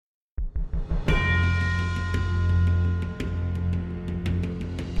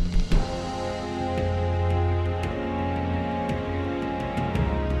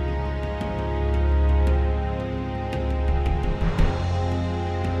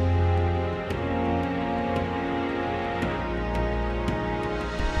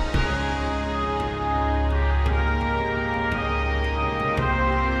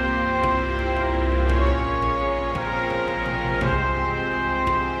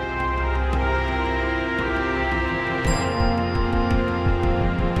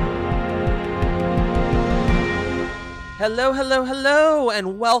Hello, hello, hello,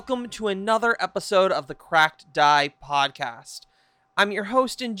 and welcome to another episode of the Cracked Die podcast. I'm your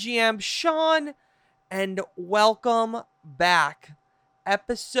host and GM, Sean, and welcome back.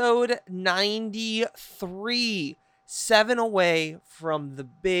 Episode 93, 7 away from the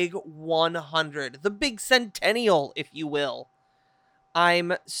big 100, the big centennial, if you will.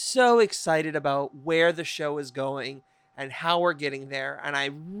 I'm so excited about where the show is going and how we're getting there, and I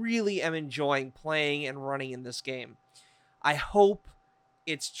really am enjoying playing and running in this game. I hope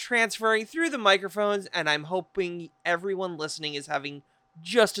it's transferring through the microphones, and I'm hoping everyone listening is having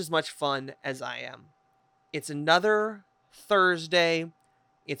just as much fun as I am. It's another Thursday.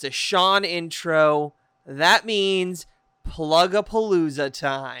 It's a Sean intro. That means Plug-a-Palooza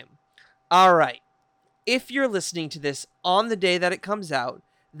time. All right. If you're listening to this on the day that it comes out,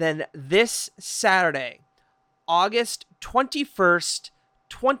 then this Saturday, August 21st,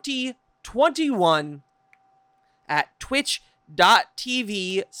 2021, at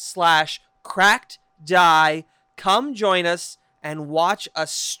twitch.tv/crackeddie. Come join us and watch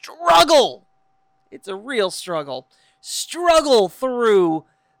us struggle. It's a real struggle. Struggle through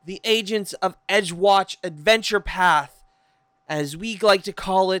the Agents of Edgewatch adventure path, as we like to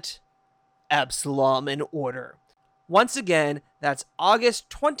call it, Absalom in Order. Once again, that's August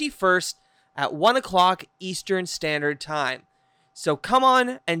 21st at 1 o'clock Eastern Standard Time. So come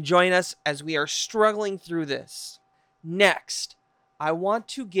on and join us as we are struggling through this. Next, I want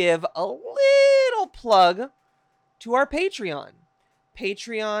to give a little plug to our Patreon.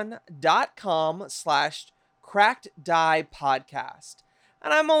 Patreon.com/crackeddie-podcast.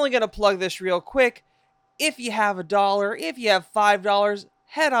 And I'm only going to plug this real quick. If you have $1, if you have $5,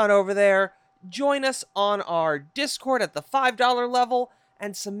 head on over there. Join us on our Discord at the $5 level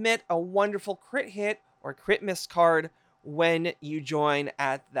and submit a wonderful crit hit or crit miss card when you join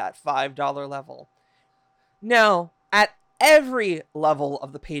at that $5 level. Now, at every level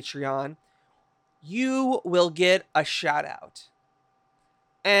of the Patreon, you will get a shout out.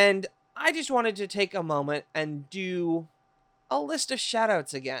 And I just wanted to take a moment and do a list of shout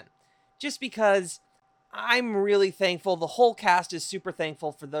outs again. Just because I'm really thankful. The whole cast is super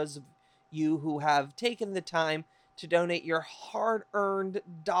thankful for those of you who have taken the time to donate your hard-earned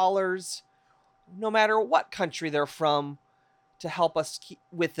dollars, no matter what country they're from, to help us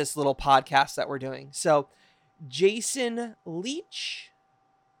with this little podcast that we're doing. So, Jason Leach,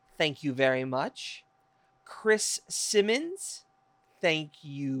 thank you very much. Chris Simmons, thank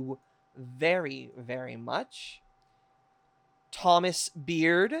you very, very much. Thomas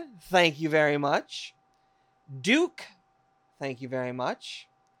Beard, thank you very much. Duke, thank you very much.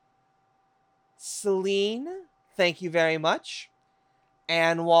 Celine, thank you very much.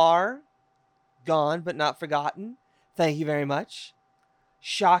 Anwar, gone but not forgotten, thank you very much.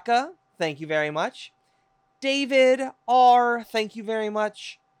 Shaka, thank you very much. David R., thank you very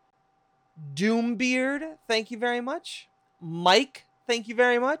much. Doombeard, thank you very much. Mike, thank you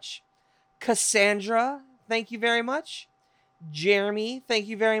very much. Cassandra, thank you very much. Jeremy, thank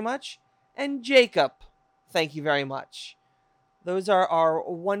you very much. And Jacob, thank you very much. Those are our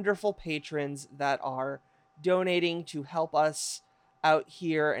wonderful patrons that are donating to help us out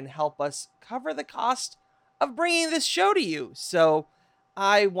here and help us cover the cost of bringing this show to you. So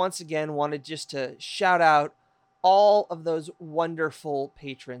I once again wanted just to shout out all of those wonderful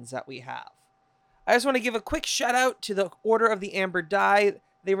patrons that we have. I just want to give a quick shout out to the Order of the Amber Die.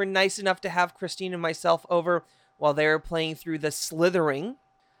 They were nice enough to have Christine and myself over while they were playing through the Slithering,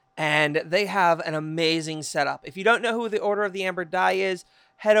 and they have an amazing setup. If you don't know who the Order of the Amber Die is,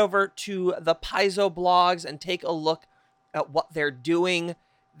 head over to the Paizo blogs and take a look at what they're doing.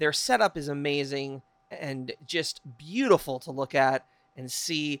 Their setup is amazing and just beautiful to look at and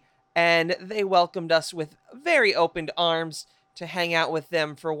see, and they welcomed us with very open arms to hang out with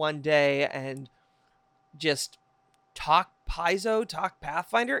them for one day and just talk Paizo, talk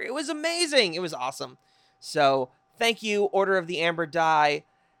Pathfinder. It was amazing. It was awesome. So thank you, Order of the Amber Die,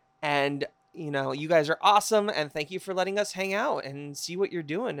 and you guys are awesome, and thank you for letting us hang out and see what you're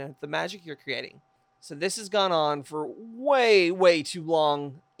doing and the magic you're creating. So this has gone on for way, way too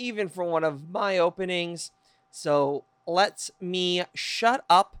long, even for one of my openings. So let me shut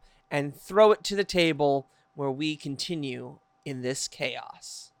up and throw it to the table where we continue in this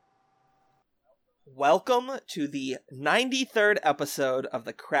chaos. Welcome to the 93rd episode of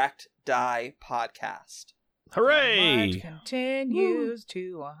the Cracked Die podcast. Hooray! March continues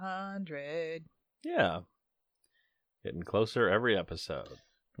to 100. Yeah. Getting closer every episode.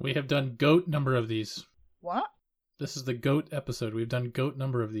 We have done goat number of these. What? This is the goat episode. We've done goat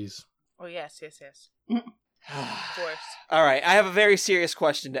number of these. Oh, yes. Of course. All right, I have a very serious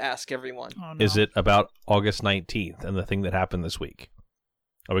question to ask everyone. Oh, no. Is it about August 19th and the thing that happened this week?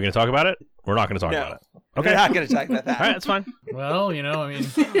 Are we going to talk about it? We're not going to talk No. about it. Okay, we're not going to talk about that. All right, that's fine. Well, you know, I mean,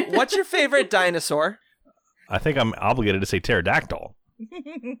 What's your favorite dinosaur, I think I'm obligated to say pterodactyl.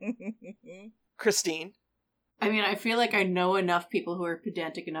 Christine? I mean, I feel like I know enough people who are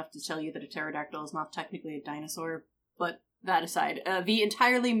pedantic enough to tell you that a pterodactyl is not technically a dinosaur, but that aside, the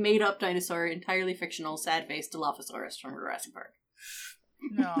entirely made-up dinosaur, entirely fictional, sad-faced Dilophosaurus from Jurassic Park.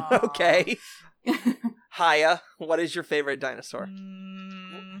 No. Okay. Haya, what is your favorite dinosaur?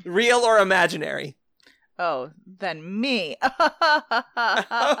 Mm, Real or imaginary? oh, then me.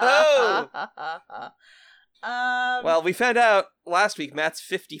 Well, we found out last week Matt's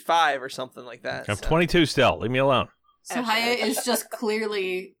 55 or something like that. I'm so- 22 still. Leave me alone. So Haya is just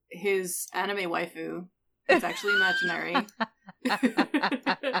clearly his anime waifu. It's actually imaginary.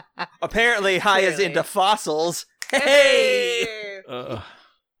 Apparently, Haya's Clearly. into fossils. Hey!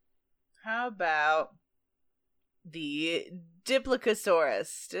 How about the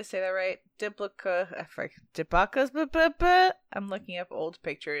Diplocasaurus? Did I say that right? Diplocus. I'm looking up old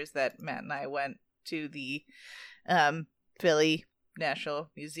pictures that Matt and I went to the Philly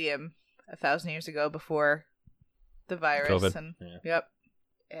National Museum 1,000 years ago before the virus. COVID. And Yeah. yep.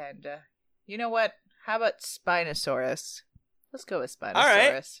 And you know what? How about Spinosaurus? Let's go with Spinosaurus.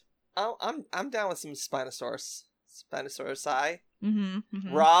 right. Oh, I'm down with some Spinosaurus. Spinosaurus.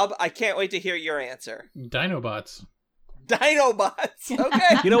 Mm-hmm. Rob, I can't wait to hear your answer. Dinobots. Dinobots.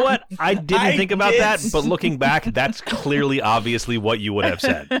 Okay. You know what? I didn't I think about did. that, but looking back, that's clearly, obviously what you would have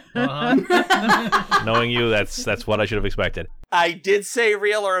said. Uh-huh. Knowing you, that's what I should have expected. I did say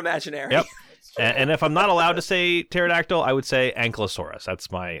real or imaginary. Yep. And if I'm not allowed to say pterodactyl, I would say Ankylosaurus.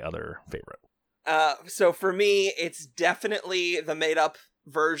 That's my other favorite. So for me, it's definitely the made-up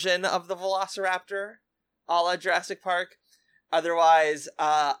version of the Velociraptor, a la Jurassic Park. Otherwise,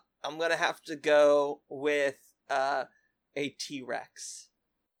 I'm gonna have to go with a T-Rex.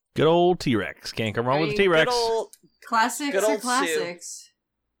 Good old T-Rex. Can't come wrong with a Good T-Rex. Good old, Classics Good are old Sue. classics.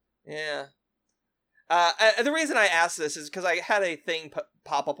 yeah. The reason I asked this is because I had a thing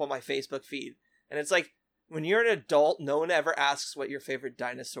pop up on my Facebook feed, and it's like, when you're an adult, no one ever asks what your favorite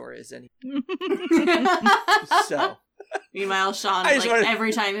dinosaur is, and so Meanwhile, Sean, I just like wanted-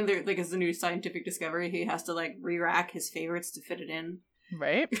 every time there like is a new scientific discovery, he has to like re-rack his favorites to fit it in.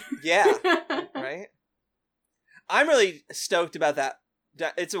 Right? yeah, right. I'm really stoked about that.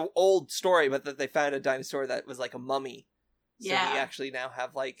 It's an old story, but that they found a dinosaur that was like a mummy. So Yeah. we actually now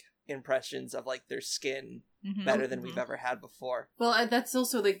have like impressions of like their skin Mhm. better than we've Mhm. ever had before. Well, that's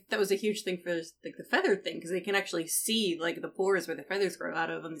also like that was a huge thing for like the feather thing because they can actually see like the pores where the feathers grow out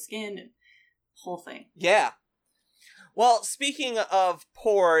of on the skin and whole thing. Yeah. Well, speaking of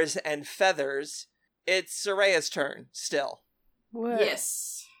pores and feathers, it's Soraya's turn still. What?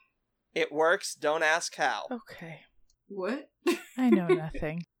 Yes. It works, don't ask how. Okay. What? I know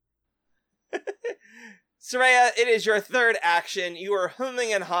nothing. Soraya, it is your third action. You are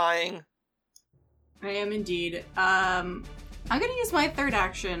humming and hawing. I am indeed. I'm gonna use my third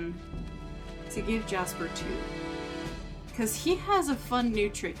action to give Jasper 2. Because he has a fun new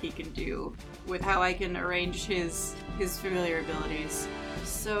trick he can do with how I can arrange his familiar abilities.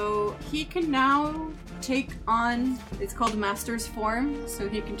 So he can now take on, it's called Master's Form, so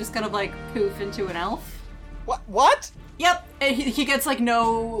he can just kind of like poof into an elf. What? Yep, and he gets like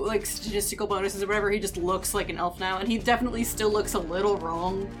no like statistical bonuses or whatever. He just looks like an elf now, and he definitely still looks a little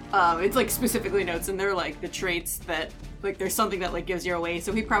wrong. It's like specifically notes in there like the traits that like there's something that like gives you away.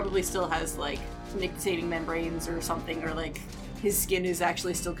 So he probably still has like nictitating membranes or something, or like his skin is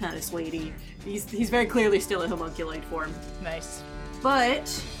actually still kind of suede-y. He's very clearly still a homunculoid form. Nice.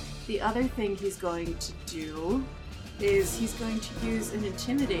 But the other thing he's going to do is he's going to use an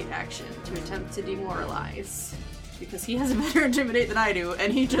intimidate action to attempt to demoralize. Because he has a better intimidate than I do,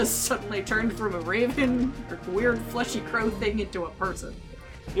 and he just suddenly turned from a raven or weird fleshy crow thing into a person.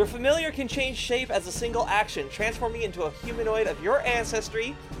 Your familiar can change shape as a single action, transforming into a humanoid of your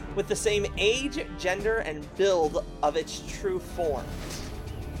ancestry with the same age, gender, and build of its true form.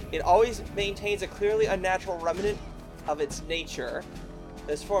 It always maintains a clearly unnatural remnant of its nature.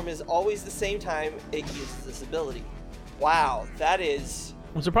 This form is always the same time it uses this ability. Wow, that is...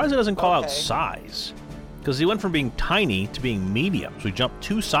 I'm surprised it doesn't call out Okay. size. Because he went from being tiny to being medium, so he jumped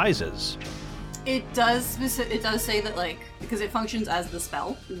 2 sizes. It does say that like because it functions as the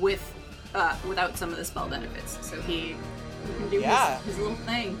spell without some of the spell benefits. So he can do his little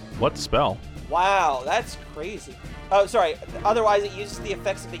thing. What spell? Wow, that's crazy. Oh, sorry. Otherwise, it uses the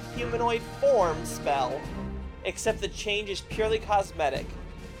effects of a humanoid form spell, except the change is purely cosmetic.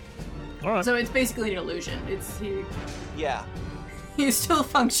 All right. So it's basically an illusion. Yeah. He's still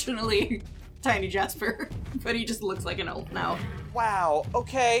functionally Tiny Jasper, but he just looks like an elf now. Wow.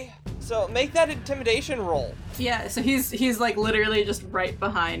 Okay. So make that intimidation roll. Yeah, so he's like literally just right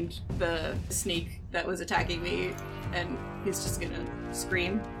behind the sneak that was attacking me, and he's just gonna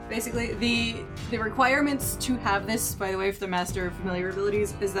scream. Basically, the requirements to have this, by the way, for the Master of Familiar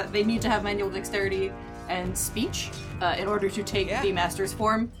Abilities, is that they need to have manual dexterity and speech in order to take the Master's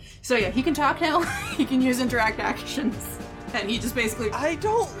form. So yeah, he can talk now. He can use interact actions, and he just basically. I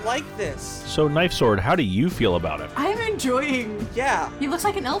don't like this. So, Knife Sword, how do you feel about it? I'm enjoying. Yeah. He looks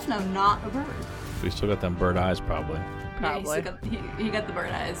like an elf now, not a bird. We still got them bird eyes, probably. Yeah, he's Probably. got, he got the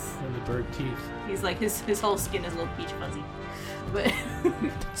bird eyes. And the bird teeth. He's like his whole skin is a little peach fuzzy, but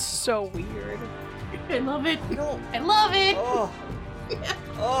So weird. I love it. I don't. I love it. Oh.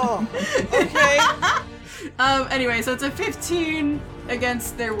 Oh. Okay. Anyway, so it's a 15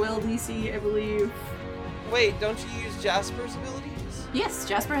 against their will DC, I believe. Wait, don't you use Jasper's abilities? Yes,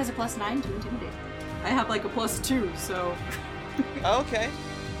 Jasper has a +9 to intimidate. I have like a +2, so Okay.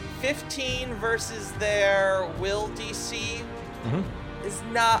 15 versus their will DC is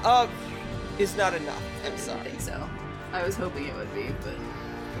not enough. I I'm didn't sorry. think so. I was hoping it would be, but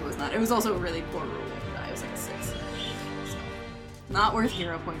it was not. It was also a really poor roll. I was like a 6. So, not worth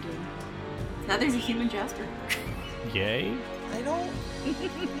hero pointing. Now there's a human Jasper. Yay. I don't.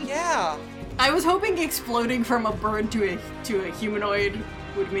 Yeah. I was hoping exploding from a bird to a humanoid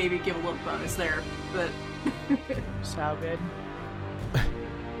would maybe give a little bonus there, but So good.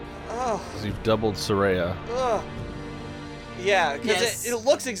 Oh. So you've doubled Soraya. Ugh. Yeah, because Yes. it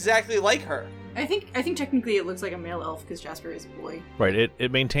looks exactly like her. I think technically it looks like a male elf because Jasper is a boy. Right,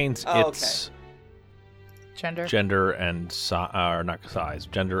 it maintains Oh, its Gender. gender and or not size,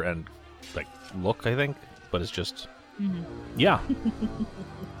 gender and like look, I think, but it's just yeah.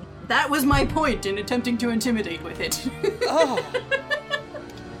 That was my point in attempting to intimidate with it. Oh.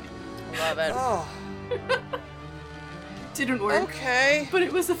 Love it. Oh. Didn't work, Okay. but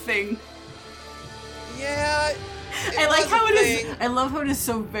it was a thing. Yeah. I like was how a it is. thing. I love how it is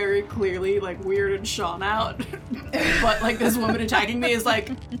so very clearly like weird and Sean out, but like this woman attacking me is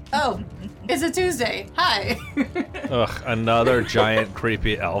like, oh, it's a Tuesday. Hi. Ugh, another giant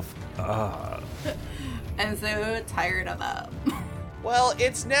creepy elf. Ugh. I'm so tired of them. Well,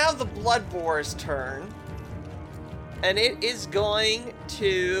 it's now the Blood Boar's turn. And it is going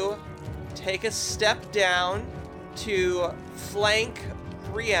to take a step down to flank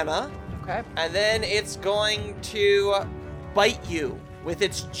Brianna. Okay. And then it's going to bite you with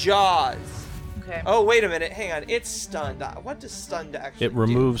its jaws. Okay. Oh, wait a minute. Hang on. It's stunned. What does stunned actually It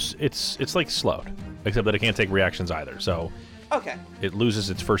removes it's like slowed, except that it can't take reactions either. So do? Okay. it loses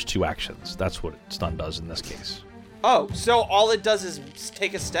its first 2 actions. That's what stun does in this case. Oh, so all it does is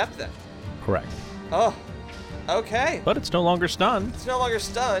take a step then. Correct. Oh. Okay. But it's no longer stunned. It's no longer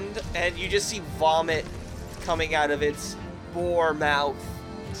stunned, and you just see vomit coming out of its boar mouth.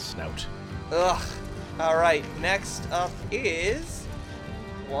 Snout. Ugh. Alright, next up is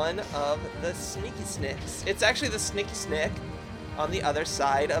one of the Sneaky Snicks. It's actually the Sneaky Snick on the other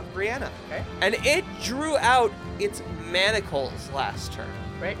side of Brianna. Okay. And it drew out its manacles last turn.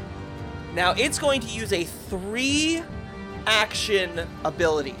 Right. Now it's going to use a 3-action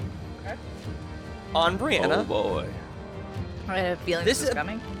ability Okay. on Brianna. Oh boy. I have a feeling This this is is-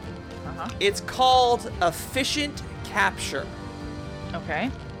 coming. It's called Efficient Capture. Okay.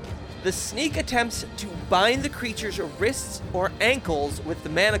 The sneak attempts to bind the creature's wrists or ankles with the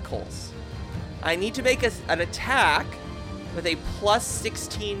manacles. I need to make an attack with a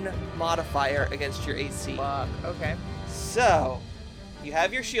 +16 modifier against your AC. Fuck. Okay. So, you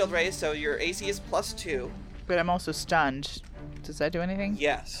have your shield raised, so your AC is +2. But I'm also stunned. Does that do anything?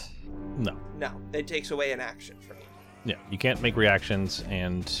 Yes. No. No, it takes away an action from you. Yeah, you can't make reactions,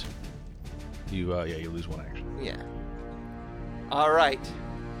 and you you lose 1 action. Yeah. All right.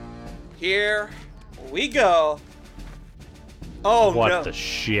 Here we go. Oh What no. the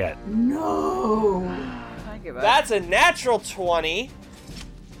shit? No. I give up. That's a natural 20.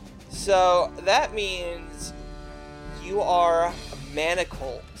 So that means you are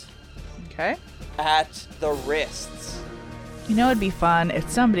manacled Okay. at the wrists. You know, it'd be fun if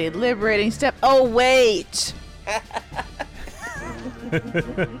somebody liberating step. Oh wait.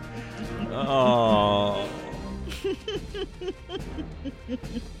 Oh.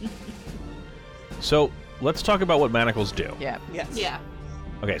 So let's talk about what manacles do. Yeah. Yes. Yeah.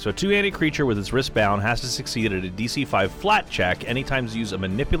 Okay, so a 2-handed creature with its wrist bound has to succeed at a DC 5 flat check anytime to use a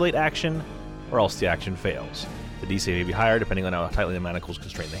manipulate action, or else the action fails. The DC may be higher depending on how tightly the manacles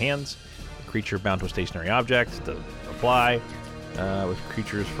constrain the hands. The creature bound to a stationary object doesn't apply. with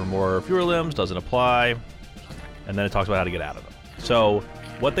creatures for more or fewer limbs, doesn't apply. And then it talks about how to get out of them. So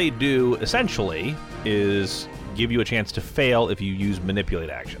what they do, essentially, is give you a chance to fail if you use manipulate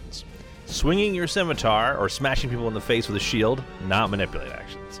actions. Swinging your scimitar or smashing people in the face with a shield, not manipulate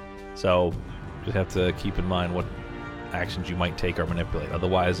actions. So you just have to keep in mind what actions you might take or manipulate.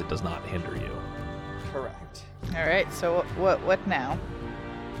 Otherwise, it does not hinder you. Correct. All right. So what now?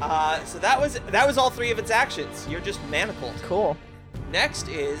 So that was all 3 of its actions. You're just manacled. Cool. Next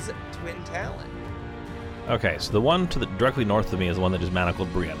is Twin Talon. Okay, so the one to the directly north of me is the one that just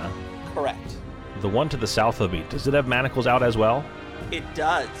manacled Brianna. Correct. The one to the south of me, does it have manacles out as well? It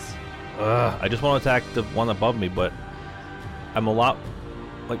does. I just want to attack the one above me, but I'm a lot...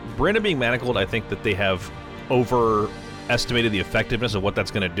 Like, Brianna being manacled, I think that they have overestimated the effectiveness of what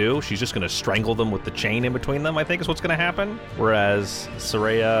that's going to do. She's just going to strangle them with the chain in between them, I think is what's going to happen. Whereas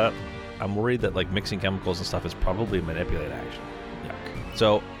Soraya, I'm worried that, like, mixing chemicals and stuff is probably a manipulate action. Yuck.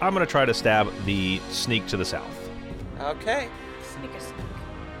 So I'm going to try to stab the sneak to the south. Okay. Sneak a sneak.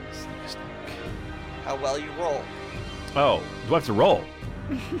 How well you roll. Oh, do I have to roll?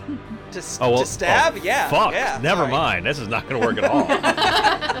 To stab? Yeah. Fuck. Yeah, Never sorry. mind. This is not going to work at all.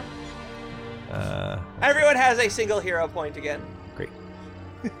 Everyone has a single hero point again. Great.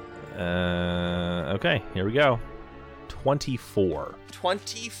 Okay, here we go. 24.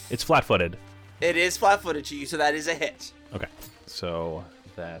 20. It's flat-footed. It is flat-footed to you, so that is a hit. Okay, so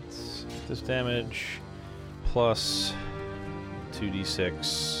that's this damage plus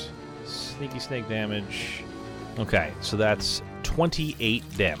 2d6 sneaky snake damage. Okay, so that's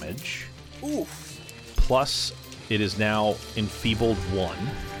 28 damage. Oof. Plus, it is now enfeebled 1.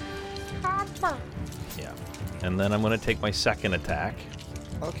 Yeah. And then I'm going to take my second attack.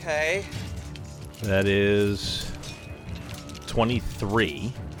 Okay. That is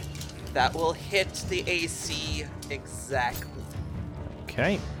 23. That will hit the AC exactly.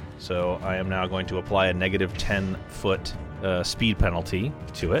 Okay. So I am now going to apply a negative 10-foot speed penalty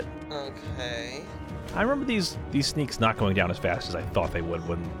to it. Okay. I remember these sneaks not going down as fast as I thought they would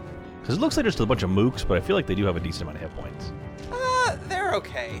when... Because it looks like just a bunch of mooks, but I feel like they do have a decent amount of hit points. They're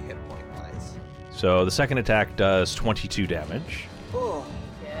okay hit point-wise. So the second attack does 22 damage. Oh.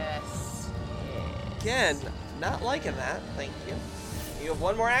 Yes. Again, not liking that. Thank you. You have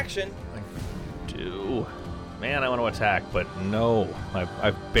one more action. Man, I want to attack, but no.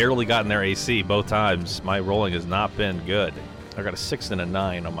 I've barely gotten their AC both times. My rolling has not been good. I got a 6 and a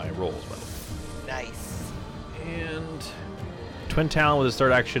 9 on my rolls. Nice. And Twin Talon with his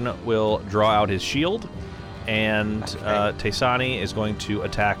third action will draw out his shield, and Taysani is going to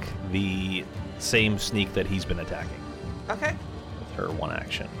attack the same sneak that he's been attacking. Okay. With her one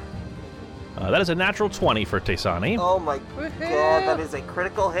action. That is a natural 20 for Taysani. Oh my god, that is a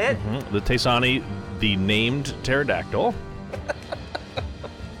critical hit. Mm-hmm. The Taysani, the named pterodactyl.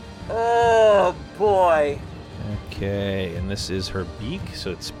 Oh boy. Okay, and this is her beak,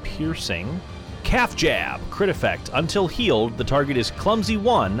 so it's piercing. Calf jab, crit effect. Until healed, the target is clumsy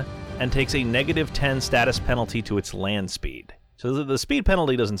 1 and takes a negative 10 status penalty to its land speed. So the speed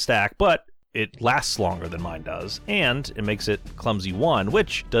penalty doesn't stack, but it lasts longer than mine does, and it makes it clumsy 1,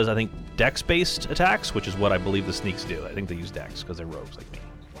 which does, I think, dex-based attacks, which is what I believe the sneaks do. I think they use dex because they're rogues like me.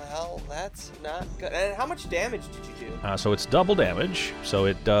 Well, that's not good. And how much damage did you do? So it's double damage, so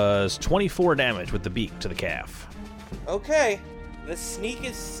it does 24 damage with the beak to the calf. Okay. The sneak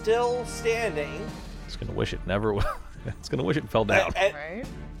is still standing. It's gonna wish it never. It's gonna wish it fell down. Right?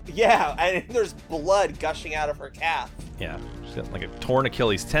 Yeah, and there's blood gushing out of her calf. Yeah, she's got like a torn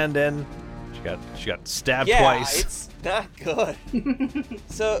Achilles tendon. She got stabbed Yeah, twice. it's not good.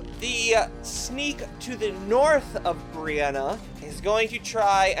 So the sneak to the north of Brianna is going to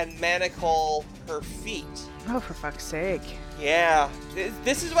try and manacle her feet. Oh, for fuck's sake. Yeah,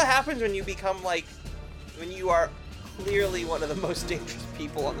 this is what happens when you become when you are clearly one of the most dangerous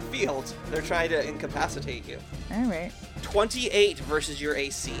people on the field. They're trying to incapacitate you. All right. 28 versus your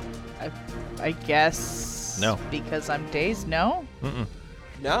AC. I guess. No. Because I'm dazed? No? Mm-mm.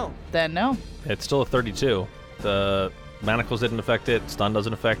 No. Then no. It's still a 32. The manacles didn't affect it. Stun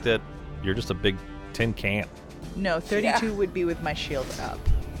doesn't affect it. You're just a big tin can. No, 32 Yeah. would be with my shield up.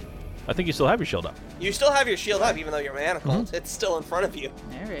 I think you still have your shield up. You still have your shield up even though you're manacled. It's still in front of you.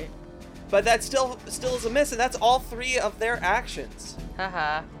 All right. But that still is a miss, and that's all 3 of their actions.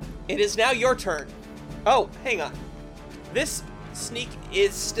 Haha. It is now your turn. Oh, hang on. This sneak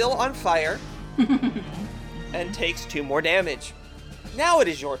is still on fire and takes 2 more damage. Now it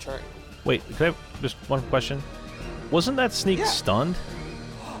is your turn. Wait, can I have just one question? Wasn't that sneak Yeah. stunned?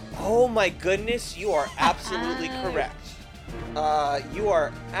 Oh my goodness, you are absolutely correct. You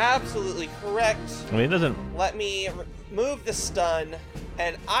are absolutely correct. I mean, it doesn't. Let me move the stun,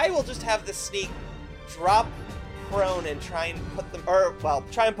 and I will just have the sneak drop prone and try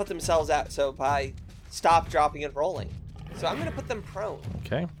and put themselves out. So by stop, dropping, and rolling. So I'm gonna put them prone.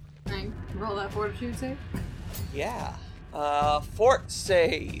 Okay. Dang, roll that fortitude save. Yeah. Fort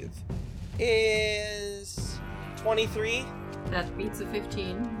save is 23. That beats a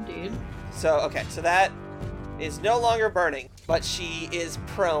 15, dude. So that is no longer burning, but she is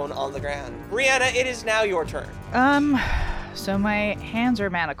prone on the ground. Brianna, it is now your turn. So my hands are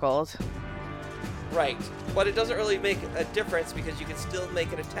manacled. Right. But it doesn't really make a difference because you can still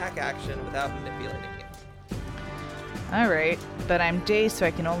make an attack action without manipulating it. Alright, but I'm dazed, so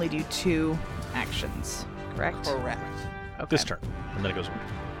I can only do 2 actions, correct? Correct. Okay. This turn, and then it goes away.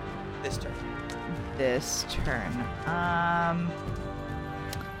 This turn. This turn. I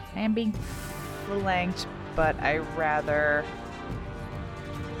am being flanked, but I rather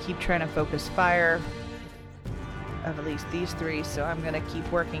keep trying to focus fire of at least these 3, so I'm gonna keep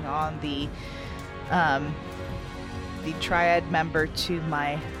working on the triad member to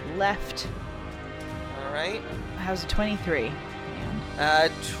my left. All right. How's a 23?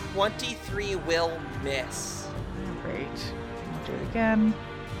 23 will miss. Great. I'll do it again.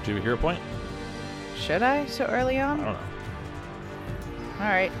 Do you have a hero point? Should I so early I on? don't know.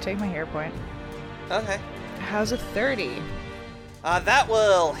 Alright, take my hero point. Okay. How's a 30? That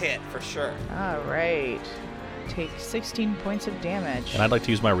will hit for sure. Alright. Take 16 points of damage. And I'd like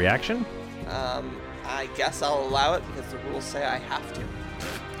to use my reaction. I guess I'll allow it because the rules say I have to.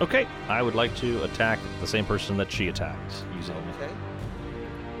 Okay. I would like to attack the same person that she attacked using Okay.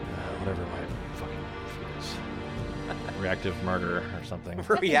 whatever my fucking feat is. Reactive murder or something. that's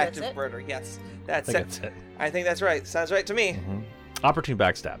Reactive it. murder. Yes, I that's think it. that's it. I think that's right. Sounds right to me. Mhm. Opportune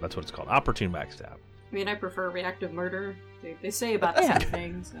backstab. That's what it's called. Opportune backstab. I mean, I prefer reactive murder. They say about the Yeah.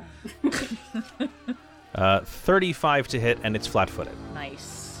 same thing, so. 35 to hit, and it's flat-footed.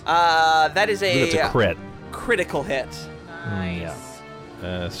 Nice. That is That's a crit. critical hit. Nice.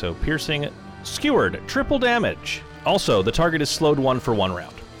 So piercing, skewered, triple damage. Also, the target is slowed 1 for 1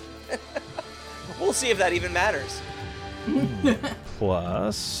 round. We'll see if that even matters.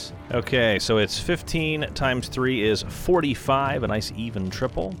 Plus, okay, so it's 15 times 3 is 45, a nice even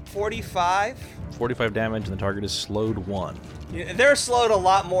triple. 45. 45 damage, and the target is slowed 1. They're slowed a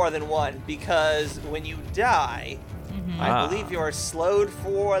lot more than 1 because when you die, I Ah. believe you are slowed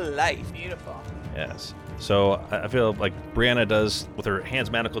for life. Beautiful. Yes. So I feel like Brianna does, with her hands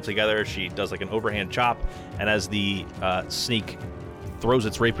manacled together, she does like an overhand chop, and as the sneak throws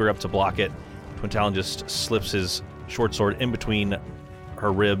its rapier up to block it, Twin Talon just slips his short sword in between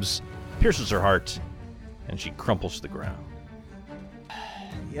her ribs, pierces her heart, and she crumples to the ground.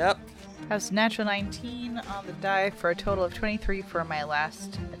 Yep. How's natural 19 on the die for a total of 23 for my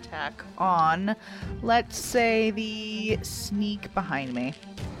last attack on, let's say, the sneak behind me.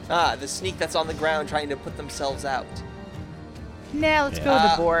 The sneak that's on the ground trying to put themselves out. Nah, let's go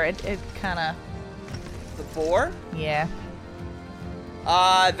with the boar. It kind of, The boar? yeah,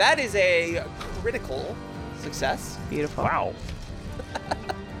 That is a critical success. beautiful. Wow.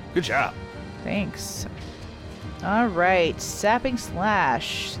 Good job. Thanks. All right, sapping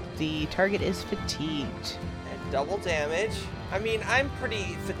slash. The target is fatigued. And double damage. I mean, I'm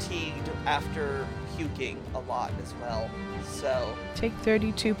pretty fatigued after puking a lot as well. So, Take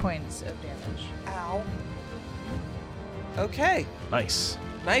 32 points of damage. ow. Okay. Nice.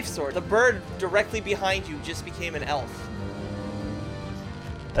 Knife sword. The bird directly behind you just became an elf.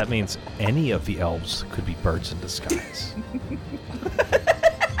 That means any of the elves could be birds in disguise.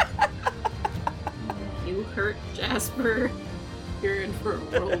 You hurt Jasper. You're in for a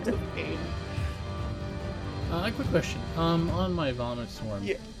world of pain. A quick question. On my vomit swarm,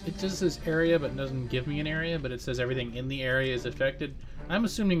 Yeah. it just says area, but doesn't give me an area, but it says everything in the area is affected. I'm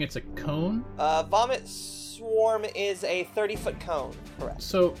assuming it's a cone. Vomit swarm is a 30-foot cone. Correct.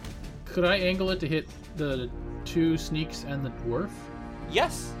 So, could I angle it to hit the 2 sneaks and the dwarf?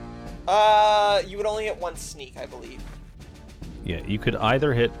 Yes. You would only hit one sneak, I believe. Yeah, you could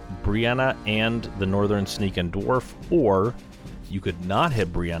either hit Brianna and the northern sneak and dwarf, or you could not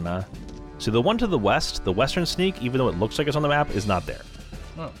hit Brianna. So the one to the west, the western sneak, even though it looks like it's on the map, is not there.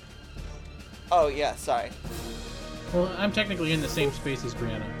 Oh. Oh, yeah, sorry. Well, I'm technically in the same space as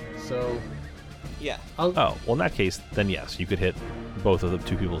Brianna, so Yeah. I'll Oh, well, in that case, then yes, you could hit both of the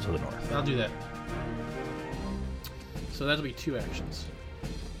 2 people to the north. I'll do that. So that'll be 2 actions.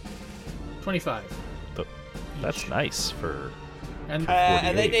 25. But that's Each. nice for... And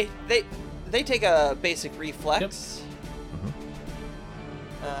And 48. they take a basic reflex.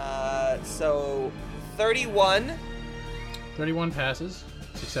 So 31. 31 passes.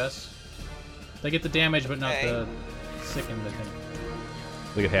 Success. They get the damage, but not Okay. the sickened, I think.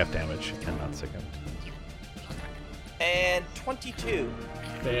 We get half damage and not sickened. And 22.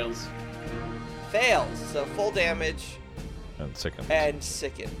 Fails. Fails, so full damage And sickened. and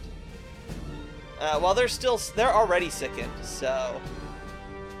sickened. Well, they're already sickened, so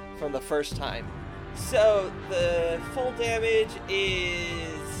from the first time. So the full damage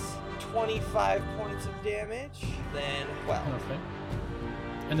is 25 points of damage, then 12. Okay.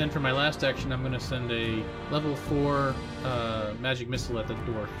 And then for my last action, I'm going to send a level 4 magic missile at the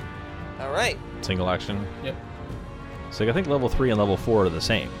dwarf. All right. Single action. Yep. So I think level 3 and level 4 are the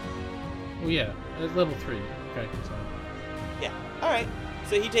same. Oh yeah, at level 3. Okay, so Yeah. All right.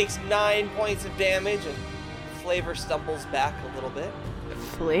 So he takes 9 points of damage, and Flavor stumbles back a little bit.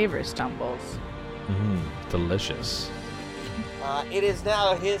 Flavor stumbles. Delicious. It is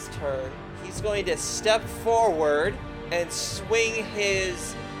now his turn. He's going to step forward and swing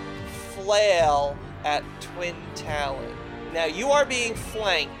his flail at Twin Talon. Now, you are being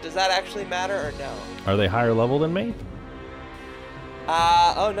flanked. Does that actually matter or no? Are they higher level than me?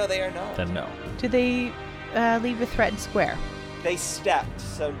 Oh, no, they are not. Then no. Do they leave a threatened square? They stepped,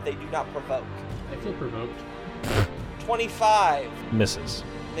 so they do not provoke. I feel provoked. 25 Misses.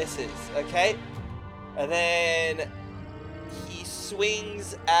 misses, okay? And then he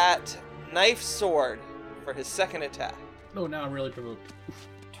swings at Knife Sword for his second attack. Oh, now I'm really provoked.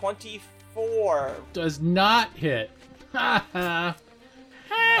 24. Does not hit. Ha ha.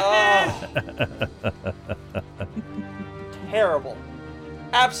 Oh. Terrible.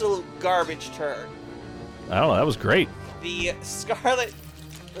 Absolute garbage turn. I don't know. That was great. The Scarlet...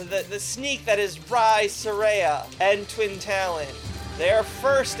 The sneak that is Rai, Soraya, and Twin Talon. Their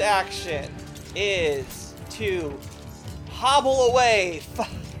first action is to hobble away 5,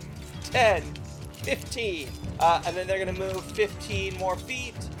 10, 15. And then they're going to move 15 more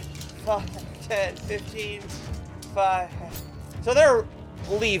feet. 5, 10, 15, 5. So they're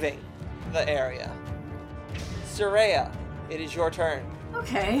leaving the area. Soraya, it is your turn.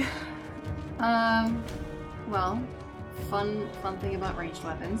 Okay. Well, fun thing about ranged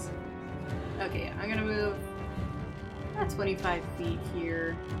weapons. Okay, I'm gonna move 25 feet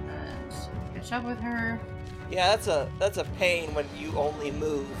here and catch up with her. Yeah, that's a pain when you only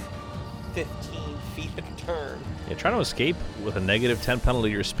move 15 feet a turn. Yeah, trying to escape with a negative 10 penalty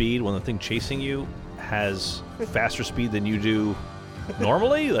to your speed when the thing chasing you has faster speed than you do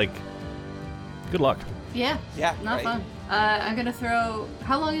normally? Like, good luck. Yeah. Yeah, Not right. fun. I'm gonna throw.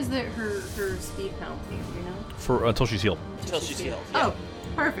 How long is her speed penalty? Do you know? For until she's healed. Until she's healed. Oh,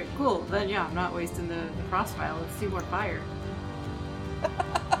 perfect. Cool. Then yeah, I'm not wasting the crossfire. Let's see more fire.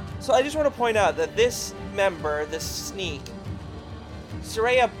 So I just want to point out that this member, this sneak,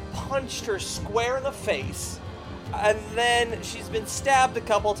 Soraya punched her square in the face, and then she's been stabbed a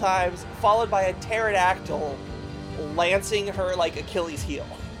couple times, followed by a pterodactyl lancing her like Achilles' heel.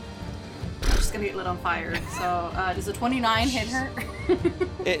 I'm just gonna get lit on fire. So does a 29 hit her?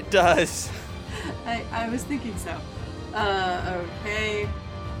 It does. I was thinking so. Okay.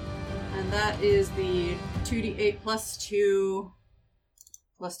 And that is the 2d8 plus 2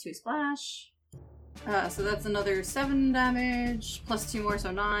 splash. So that's another 7 damage, plus 2 more,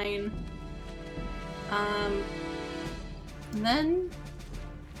 so 9. And then...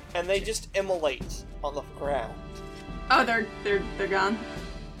 And they just immolate on the ground. Oh, they're gone?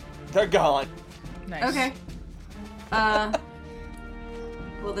 They're gone. Nice. Okay.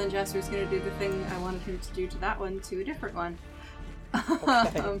 Well then Jasper's gonna do the thing I wanted him to do to that one to a different one.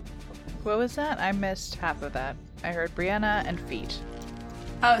 Okay. What was that? I missed half of that. I heard Brianna and feet.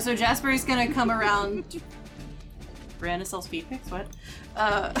 Oh, so Jasper's gonna come around... Brianna sells feet pics? What?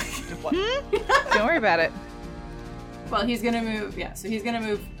 What? Don't worry about it. Well, he's gonna move, yeah, so he's gonna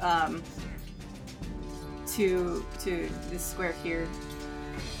move, to this square here.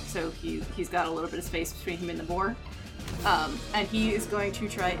 So he's got a little bit of space between him and the boar. And he is going to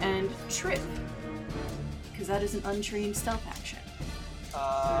try and trip. Because that is an untrained stealth action.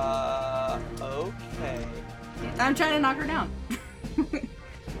 Okay. I'm trying to knock her down.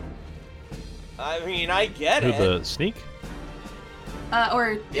 I mean, I get Who, it. the sneak?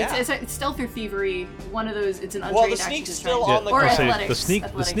 Yeah. It's stealth or thievery. One of those, it's an untrained Well, the action. sneak's to still try on the or ground. athletics.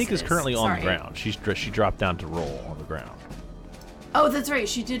 The sneak is currently on the Sorry. ground. She dropped down to roll on the ground. Oh, that's right.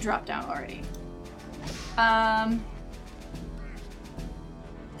 She did drop down already. Then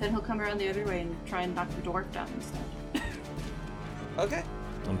he'll come around the other way and try and knock the dwarf down instead. Okay.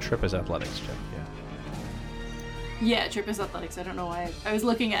 On trip is athletics check, yeah. Yeah, trip is athletics. I don't know why. I was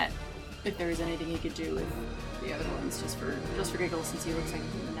looking at if there was anything he could do with the other ones, just for giggles, since he looks like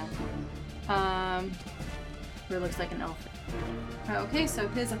he's in the natural. Jasper looks like an elf. Okay, so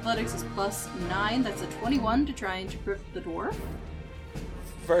his athletics is +9. That's a 21 to try and trip the dwarf.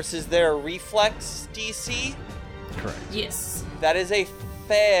 Versus their reflex DC. Correct. Yes. That is a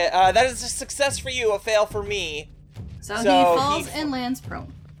that is a success for you, a fail for me. So he So falls he- and lands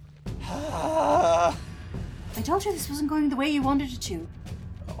prone. Ah. I told you this wasn't going the way you wanted it to.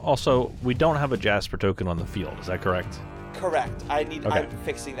 Also, we don't have a Jasper token on the field. Is that correct? Correct. Okay. I'm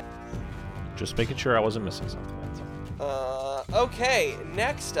fixing that. Just making sure I wasn't missing something. That's all. Okay,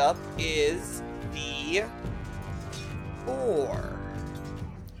 next up is the boar.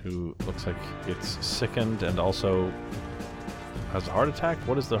 Who looks like it's sickened and also has a heart attack?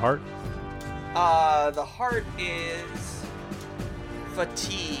 What is the heart? The heart is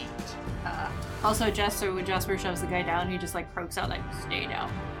fatigued. Also, when Jasper shoves the guy down, he just like croaks out like, "Stay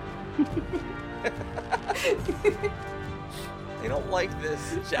down." I don't like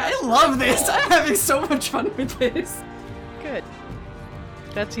this. I Jasper. love this. I'm having so much fun with this. Good.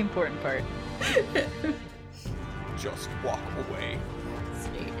 That's the important part. Just walk away.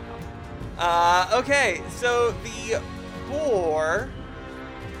 Stay down. Okay, so the boar,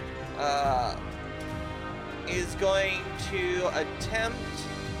 is going to attempt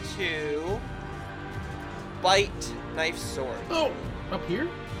to bite Knife Sword. Oh, up here?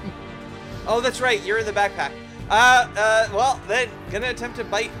 Oh, that's right, you're in the backpack. Well, then, gonna attempt to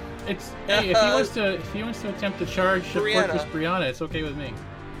bite. It's hey, if he wants to attempt to charge the Brianna. Fortress Brianna, it's okay with me.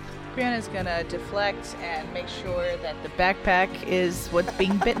 Brianna's gonna deflect and make sure that the backpack is what's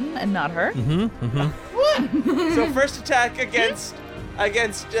being bitten and not her. So first attack against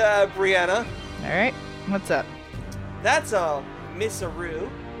Brianna. All right, what's up? That's a misaroo.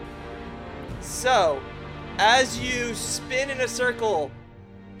 So, as you spin in a circle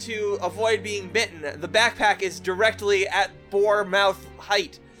to avoid being bitten, the backpack is directly at boar mouth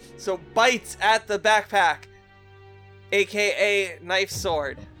height. So bites at the backpack, aka Knife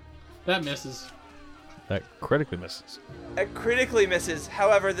Sword. That misses. That critically misses. It critically misses.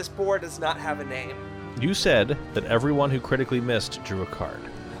 However, this boar does not have a name. You said that everyone who critically missed drew a card.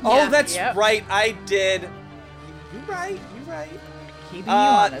 Oh, that's Yep. right. I did. You're right. You're right. Keeping you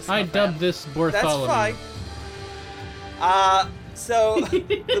honest. I my dubbed friend. this That's Bartholomew. fine. So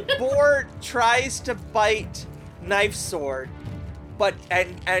the boar tries to bite Knife Sword, but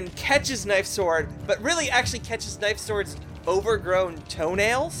and catches Knife Sword, but really actually catches Knife Sword's overgrown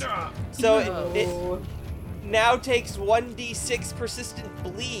toenails. Ah, So it now takes 1d6 persistent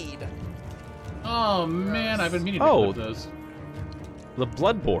bleed. Oh man, I've been meaning to Oh. clip those. The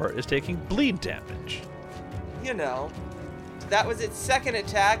blood boar is taking bleed damage. You know, that was its second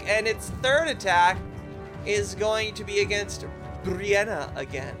attack, and its third attack is going to be against Brianna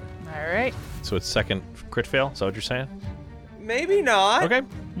again. All right. So it's second crit fail. Is that what you're saying? Maybe not. Okay.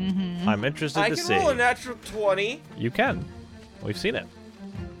 Mm-hmm. I'm interested I to can see. roll a natural 20, You can. We've seen it.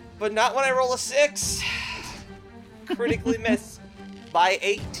 but not when I roll a 6. Critically miss by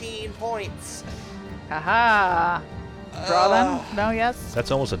 18 points. Haha. Draw them? No, yes? That's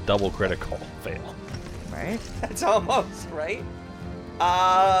almost a double critical fail. Right. That's almost, right?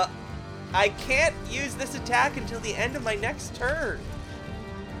 I can't use this attack until the end of my next turn.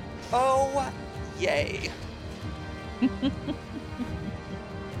 Oh, yay.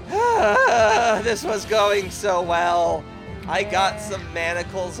 This was going so well. I got some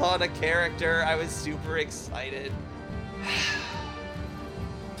manacles on a character. I was super excited.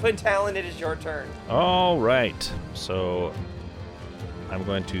 Twin Talon, it is your turn. All right. So I'm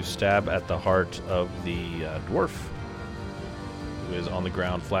going to stab at the heart of the dwarf, who is on the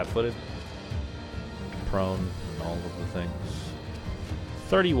ground flat-footed, prone, and all of the things.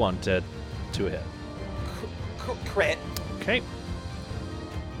 31 to hit. Crit. Okay.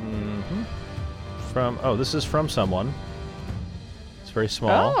 Mm-hmm. This is from someone. It's very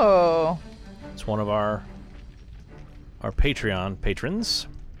small. Oh. It's one of our Patreon patrons.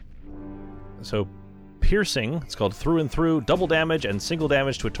 So, piercing, it's called through and through, double damage and single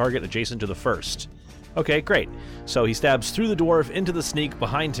damage to a target adjacent to the first. Okay, great. So he stabs through the dwarf into the sneak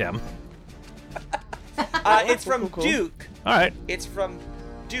behind him. It's from cool. Duke. All right. It's from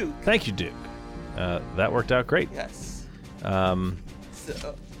Duke. Thank you, Duke. That worked out great. Yes. Um,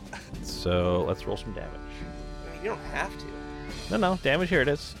 So, so let's roll some damage. I mean, you don't have to. No, damage. Here it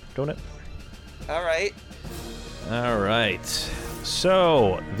is. Doing it. All right. All right.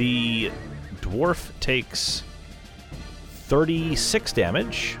 So the dwarf takes 36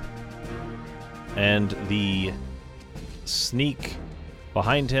 damage, and the sneak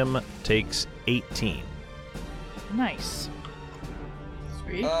behind him takes 18. Nice.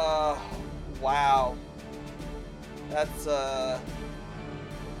 Sweet. Wow. That's a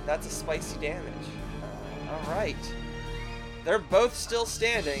spicy damage. All right. They're both still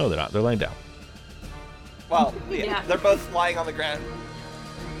standing. No, they're not. They're laying down. Well, Yeah. they're both lying on the ground.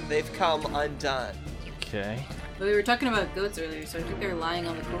 They've come undone. Okay. But we were talking about goats earlier, so I think they're lying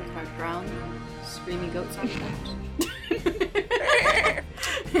on the cold-hard ground, screaming goat sounds.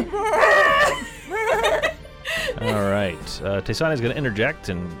 All right. Taysani is going to interject,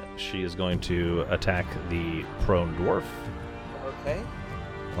 and she is going to attack the prone dwarf. Okay.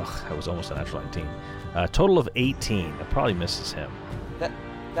 Ugh, that was almost a natural 19. Total of 18. That probably misses him.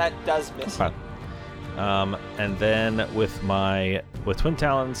 That does miss him. And then with Twin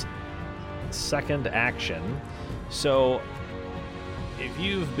Talon's second action. So if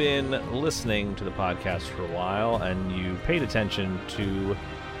you've been listening to the podcast for a while and you paid attention to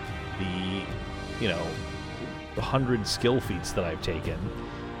the 100 skill feats that I've taken,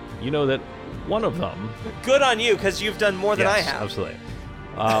 you know that one of them... Good on you, because you've done more than I Yes, have. absolutely.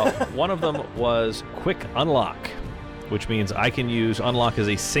 One of them was Quick Unlock, which means I can use Unlock as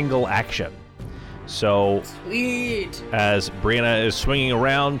a single action. So Sweet. as Brianna is swinging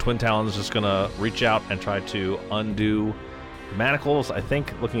around, Twin Talon's just going to reach out and try to undo the manacles. I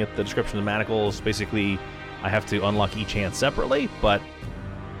think, looking at the description of the manacles, basically I have to unlock each hand separately, but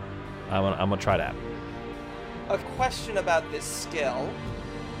I'm going to try that. A question about this skill.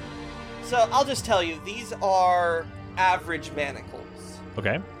 So I'll just tell you, these are average manacles.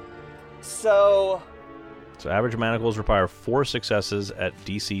 Okay. So So average manacles require 4 successes at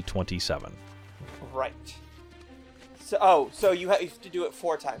DC 27. right. So you have to do it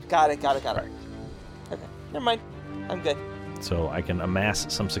 4 times. Got it. Okay, never mind. I'm good. So I can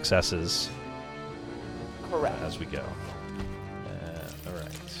amass some successes Correct. as we go. All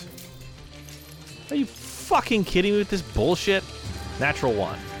right. Are you fucking kidding me with this bullshit? Natural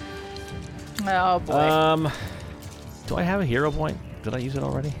 1. Oh boy. Do I have a hero point? Did I use it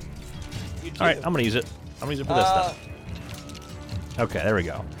already? You do. All right, I'm gonna use it. I'm gonna use it for this then. Okay, there we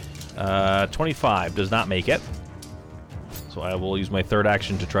go. 25 does not make it. So I will use my third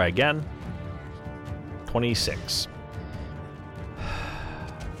action to try again. 26.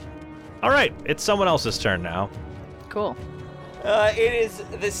 All right, it's someone else's turn now. Cool. It is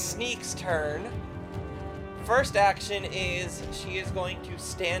the Sneak's turn. First action is she is going to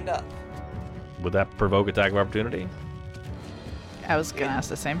stand up. Would that provoke attack of opportunity? I was gonna ask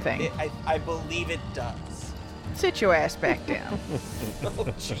the same thing. I believe it does. Sit your ass back down. Oh,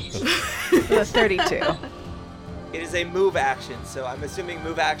 jeez. The 32. It is a move action, so I'm assuming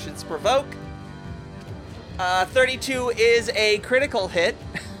move actions provoke. 32 is a critical hit.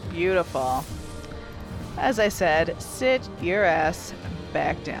 Beautiful. As I said, sit your ass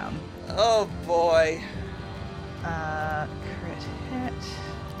back down. Oh boy. Crit hit.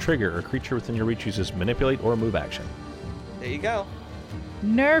 Trigger, a creature within your reach uses manipulate or move action. There you go.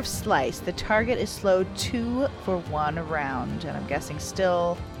 Nerve slice. The target is slowed 2 for 1 round, and I'm guessing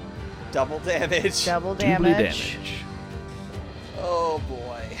still Double damage. double Doubly damage. Oh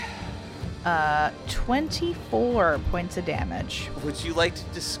boy. 24 points of damage. Would you like to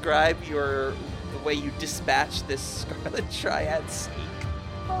describe the way you dispatch this Scarlet Triad Sneak?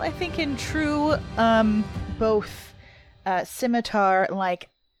 Well, I think in true both scimitar-like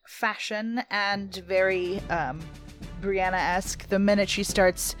fashion and very Brianna-esque, the minute she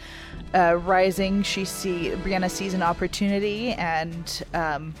starts rising, Brianna sees an opportunity and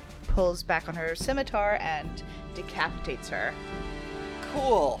pulls back on her scimitar and decapitates her.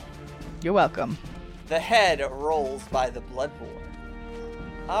 Cool. You're welcome. The head rolls by the Bloodborne.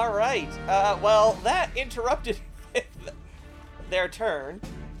 All right. Well, that interrupted their turn.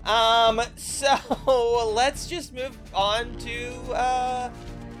 So let's just move on to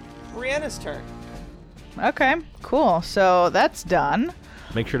Brianna's turn. Okay, cool. So that's done.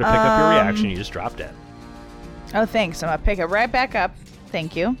 Make sure to pick up your reaction. You just dropped it. Oh, thanks. I'm gonna pick it right back up.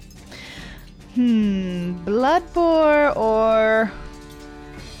 Thank you. Bloodbore or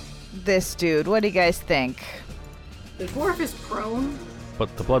this dude? What do you guys think? The dwarf is prone.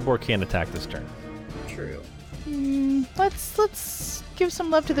 But the Bloodborne can't attack this turn. True. Let's give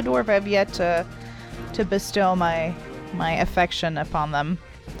some love to the dwarf. I've yet to bestow my affection upon them.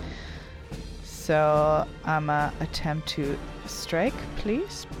 So I'm gonna attempt to strike,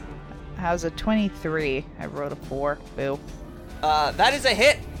 please. How's a 23? I wrote a 4. Boo. That is a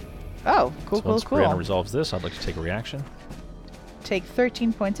hit. Oh, cool, So cool, once cool. Brianna resolves this, I'd like to take a reaction. Take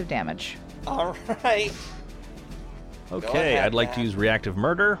 13 points of damage. All right. Okay, ahead, I'd like to Matt. use reactive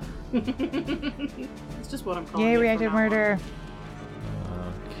murder. That's just what I'm calling Yay, it from reactive now on. murder.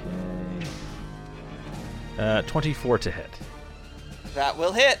 Okay. 24 to hit. That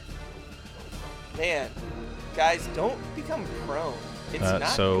will hit. Man, guys, don't become prone. It's not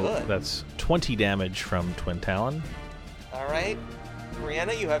So good. that's 20 damage from Twin Talon. All right.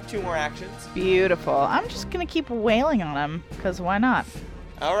 Brianna, you have 2 more actions. Beautiful. I'm just gonna keep wailing on him, because why not?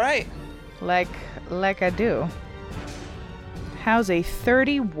 All right. Like I do. How's a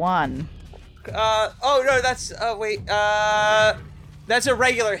 31? Oh, no, that's, wait, that's a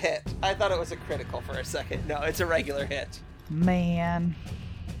regular hit. I thought it was a critical for a second. No, it's a regular hit. Man.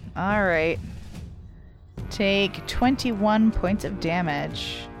 Alright. Take 21 points of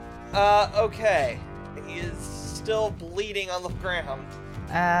damage. Okay. He is still bleeding on the ground.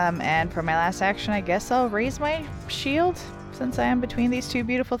 And for my last action, I guess I'll raise my shield, since I am between these two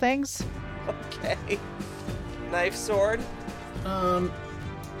beautiful things. Okay. Knife sword. I'm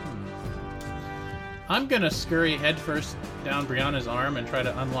gonna scurry headfirst down Brianna's arm and try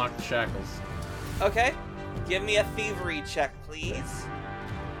to unlock the shackles. Okay. Give me a thievery check, please.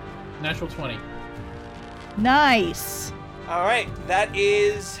 Natural 20. Nice! Alright, that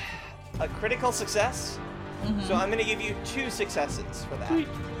is a critical success. So I'm going to give you 2 successes for that. Sweet.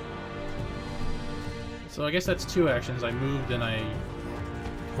 So I guess that's 2 actions. I moved and I...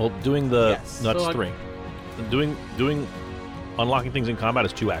 Well, doing the... Yes. No, that's So, 3. Doing... Unlocking things in combat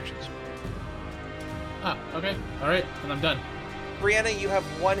is 2 actions. Ah, okay. Alright, and I'm done. Brianna, you have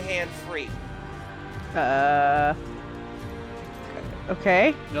 1 hand free.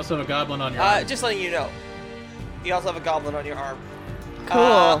 Okay. You also have a goblin on your arm. Just letting you know. You also have a goblin on your arm.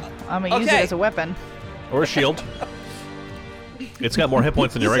 Cool. I'm gonna use it okay. as a weapon. Or a shield. It's got more hit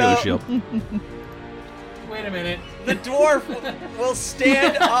points than your regular So- shield. Wait a minute. The dwarf will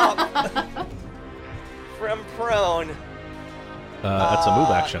stand up from prone. That's a move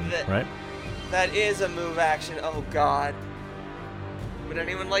action, that- right? That is a move action. Oh, God. Would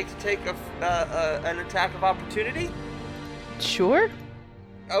anyone like to take an attack of opportunity? Sure.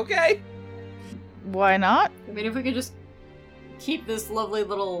 Okay. Why not? I mean, if we could just keep this lovely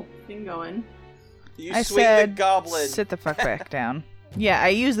little thing going. You I swing said the goblin. sit the fuck back down. Yeah, I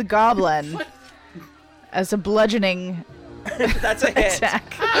use the goblin as a bludgeoning That's a hit.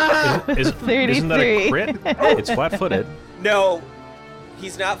 attack. Isn't that a 33. crit? It's flat-footed. No,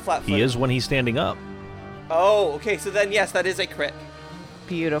 he's not flat-footed. He is when he's standing up. Oh, okay. So then, yes, that is a crit.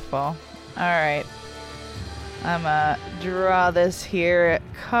 Beautiful. Alright. I'm gonna draw this here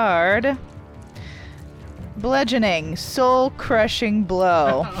card. Bludgeoning, soul-crushing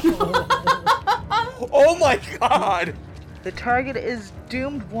blow. Oh my God! The target is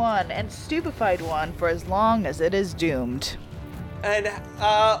doomed 1 and stupefied 1 for as long as it is doomed. And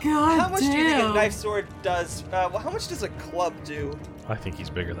how much do you think a damn. knife sword does? How much does a club do? I think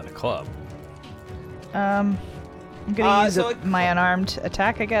he's bigger than a club. I'm gonna use so my unarmed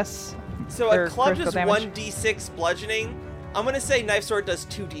attack, I guess. So Or a club critical does damage. 1d6 bludgeoning. I'm gonna say knife sword does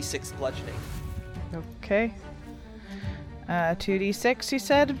 2d6 bludgeoning. Okay. 2d6, you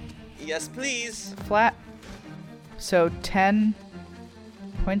said? Yes, please. Flat. So 10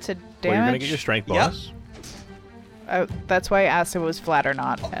 points of damage. Well, you're gonna get your strength Yep. bonus. That's why I asked if it was flat or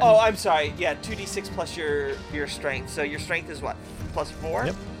not. and- Oh, I'm sorry. Yeah, 2d6 plus your strength. So your strength is what? Plus 4?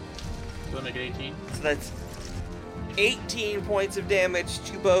 Yep. So I make it 18. So that's 18 points of damage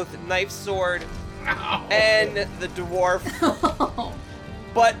to both knife sword and the dwarf.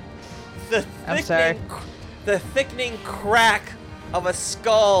 But the I'm sorry. thickening crack of a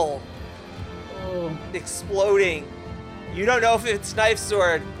skull Oh. exploding. You don't know if it's knife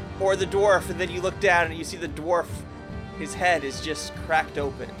sword or the dwarf, and then you look down and you see the dwarf. His head is just cracked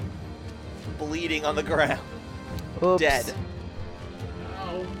open, bleeding on the ground, Oops. dead.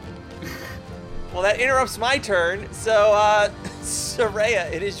 Oh. Oh. Well, that interrupts my turn, so,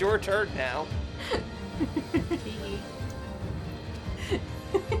 Soraya, it is your turn now.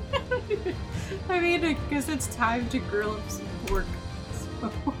 I mean, I guess it's time to grill up some pork.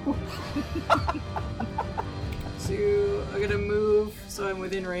 So I'm gonna move so I'm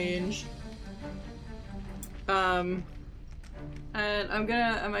within range. And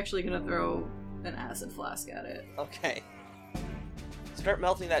I'm actually gonna throw an acid flask at it. Okay. Start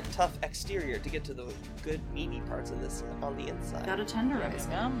melting that tough exterior to get to the good meaty parts of this on the inside. Gotta tenderize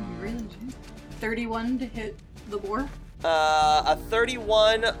them. You really do. 31 to hit the boar. A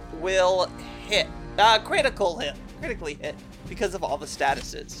 31 will hit. Critically hit, because of all the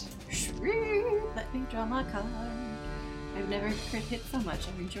statuses. Sweet. Let me draw my card. I've never crit hit so much.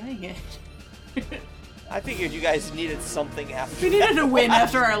 I'm enjoying it. I figured you guys needed something after We needed that. a win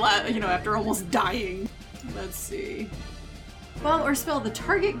after our after almost dying. Let's see. Bomb or spell. The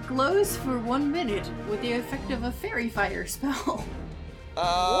target glows for 1 minute with the effect of a fairy fire spell.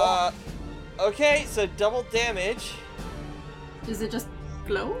 Okay, so double damage. Does it just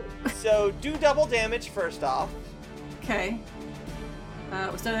glow? So do double damage first off. Okay.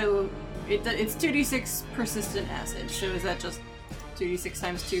 So It's 2d6 persistent acid. So is that just 2d6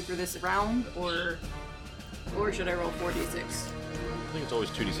 times 2 for this round, or should I roll 4d6? I think it's always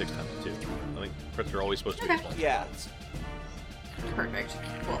 2d6 times 2. I think crits are always supposed to be Okay. small. Yeah. Perfect.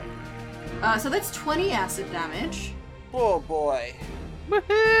 Cool. So that's 20 acid damage. Oh boy.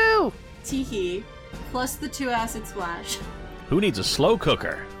 Woohoo! Teehee. Plus the 2 acid splash. Who needs a slow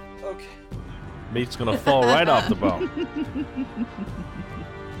cooker? Okay. Meat's gonna fall right off the bone.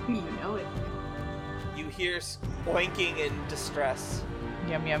 You know it. You hear oinking in distress.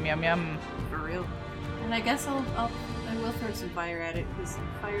 Yum yum yum yum. For real. And I guess I will throw some fire at it, because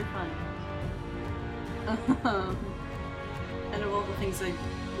fire fun. And of all the things I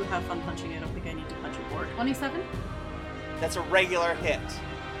would have fun punching, I don't think I need to punch it more. 27? That's a regular hit.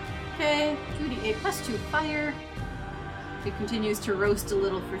 Okay, 2d8 plus 2 fire. It continues to roast a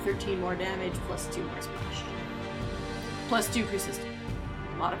little for 13 more damage, plus 2 more splash. Plus 2 persistent.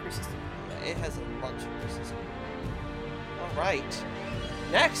 A lot of persistent. It has a bunch of persistent. Alright.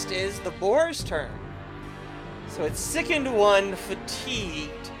 Next is the boar's turn. So it's sickened 1,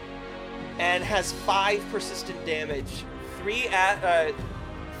 fatigued, and has 5 persistent damage. 3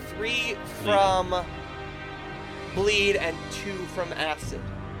 from bleed and 2 from acid.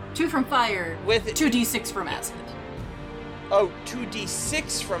 2 from fire, With 2d6 from acid. Oh,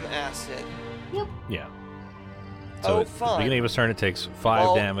 2d6 from acid. Yep. Yeah. Oh, at the fun. beginning of his turn, it takes 5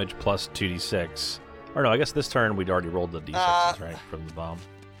 Well- damage plus 2d6. Or no, I guess this turn we'd already rolled the d6s, right? From the bomb.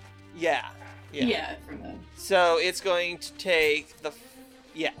 Yeah. Yeah, from the... So it's going to take the...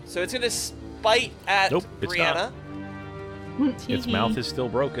 so it's going to bite at Nope, it's Brianna. Its mouth is still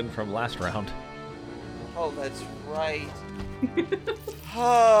broken from last round. Oh, that's right.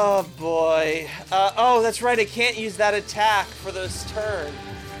 Oh, boy. That's right. I can't use that attack for this turn.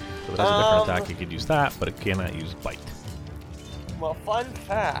 So it has a different attack. You could use that, but it cannot use bite. Well, fun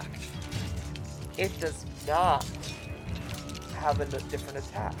fact. It does not have a different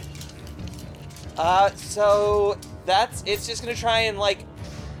attack. So it's just going to try and,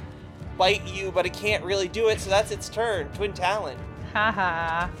 bite you, but it can't really do it, so that's its turn. Twin Talon.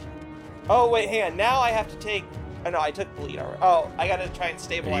 Haha. Oh, wait, hang on. Now I have to take... Oh, no, I took bleed already. Oh, I gotta try and You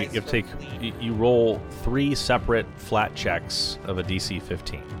stabilize have to from take. bleed. You roll 3 separate flat checks of a DC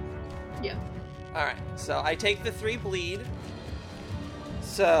 15. Yeah. Alright, so I take the 3 bleed.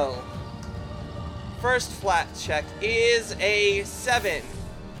 So, first flat check is a 7.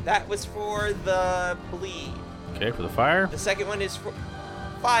 That was for the bleed. Okay, for the fire. The second one is for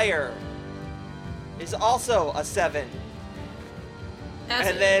fire. Is also a 7.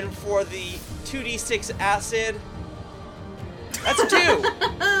 Acid. And then for the 2d6 acid, that's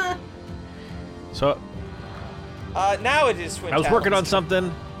 2. So Now it is Twin I was working on Talons.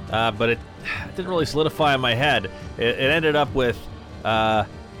 something, but it didn't really solidify in my head. It ended up with,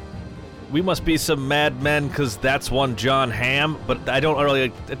 we must be some mad men because that's one John Hamm, but I don't really,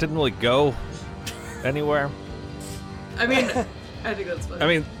 it didn't really go anywhere. I mean, I think that's funny. I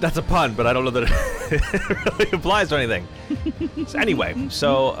mean, that's a pun, but I don't know that it really applies to anything. So anyway,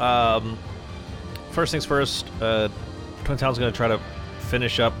 first things first, Twin Talon's going to try to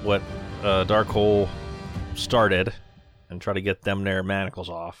finish up what Dark Hole started and try to get them their manacles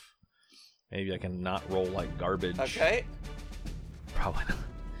off. Maybe I can not roll like garbage. Okay. Probably not.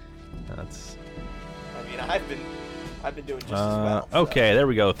 That's I mean, I've been doing just as well. so- okay. There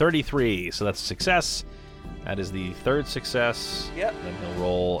we go. 33. So that's a success. That is the third success. Yep. Then he'll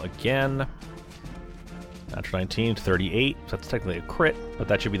roll again. Natural 19 to 38. So that's technically a crit, but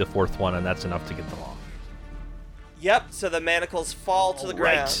that should be the fourth one, and that's enough to get them off. Yep. So the manacles fall to the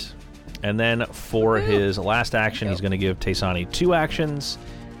ground. Right. And then for his last action, he's going to give Taysani 2 actions.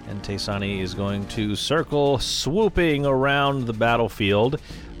 And Taysani is going to circle, swooping around the battlefield.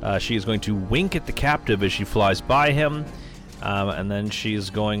 She is going to wink at the captive as she flies by him. And then she's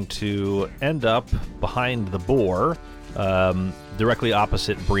going to end up behind the boar, directly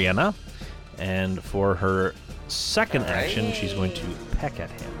opposite Brianna. And for her second action, she's going to peck at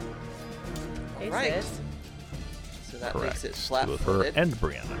him. Hey, Right. sis. So that Correct. makes it Both her flat-footed. and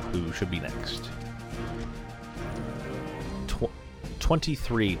Brianna, who should be next.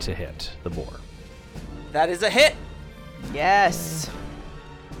 23 to hit the boar. That is a hit. Yes.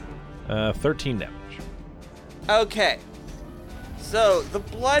 13 damage. Okay. So the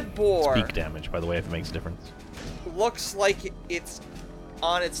blood boar Speak damage, by the way, if it makes a difference. looks like it's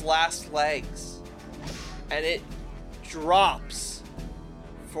on its last legs, and it drops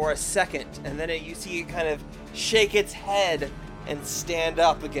for a second, and then you see it kind of shake its head and stand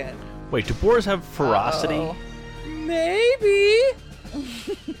up again. Wait, do boars have ferocity? Uh-oh. Maybe.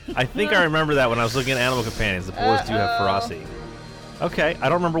 I think I remember that when I was looking at Animal Companions. The boars do have Uh-oh. ferocity. Okay, I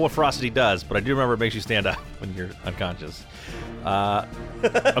don't remember what ferocity does, but I do remember it makes you stand up when you're unconscious.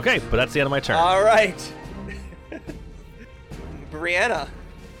 Okay, but that's the end of my turn. All right. Brianna,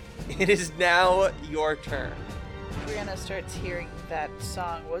 it is now your turn. Brianna starts hearing that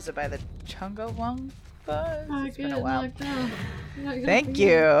song. Was it by the Chungawanga? It's been a while. Thank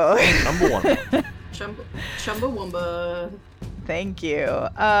you. Number one. Chumbawamba. Thank you.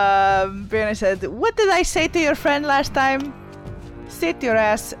 Brianna said, "What did I say to your friend last time? Sit your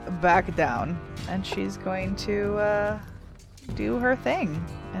ass back down." And she's going to do her thing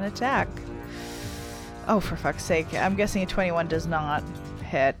and attack. Oh, for fuck's sake. I'm guessing a 21 does not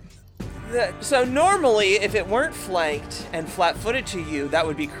hit. So normally, if it weren't flanked and flat-footed to you, that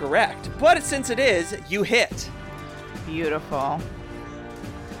would be correct. But since it is, you hit. Beautiful.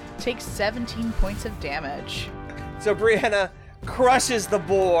 Takes 17 points of damage. So Brianna crushes the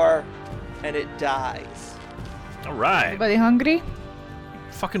boar, and it dies. All right. Anybody hungry?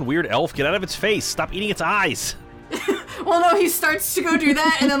 Fucking weird elf, get out of its face. Stop eating its eyes. Well, no, he starts to go do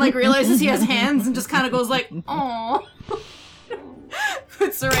that, and then like realizes he has hands, and just kind of goes like, "Aww." But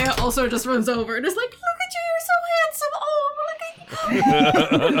Soraya also just runs over and is like, "Look at you, you're so handsome! Oh, look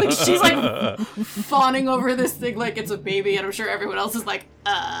at like, she's like fawning over this thing like it's a baby, and I'm sure everyone else is like,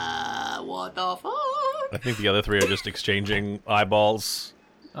 what the fuck?" I think the other three are just exchanging eyeballs.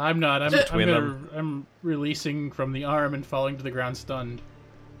 I'm not. Between them. I'm releasing from the arm and falling to the ground stunned.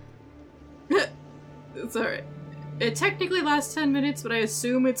 It's alright. It technically lasts 10 minutes, but I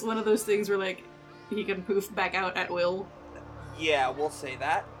assume it's one of those things where like he can poof back out at will. Yeah, we'll say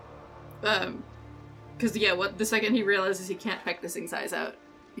that. Because what the second he realizes he can't peck this thing's eyes out,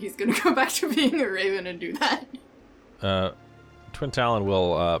 he's gonna go back to being a raven and do that. Twin Talon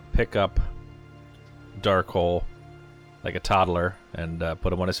will pick up Darkhole like a toddler and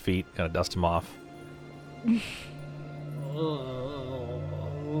put him on his feet, kind of dust him off.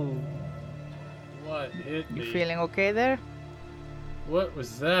 What hit me? You feeling okay there? What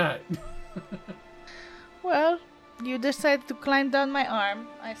was that? Well, you decided to climb down my arm.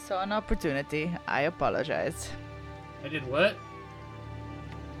 I saw an opportunity. I apologize. I did what?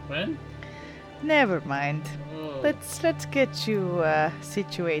 When? Never mind. Whoa. Let's get you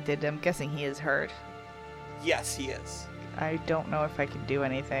situated. I'm guessing he is hurt. Yes, he is. I don't know if I can do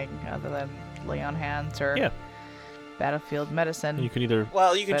anything other than lay on hands or battlefield medicine. You can either...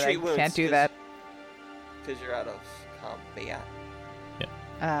 Well, you can but treat I wounds. can't do that. Because you're out of combat.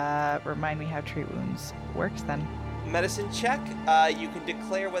 Remind me how treat wounds works then. Medicine check. You can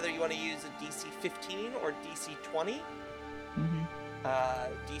declare whether you want to use a DC 15 or DC 20. Mm-hmm.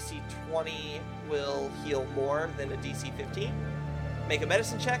 DC 20 will heal more than a DC 15. Make a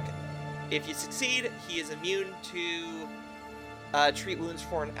medicine check. If you succeed, he is immune to treat wounds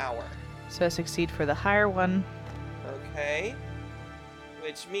for an hour. So I succeed for the higher one. Okay.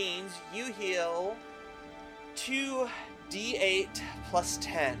 Which means you heal 2d8 plus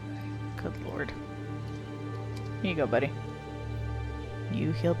 10. Good lord. Here you go, buddy.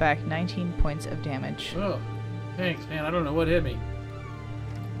 You heal back 19 points of damage. Oh, thanks, man. I don't know what hit me.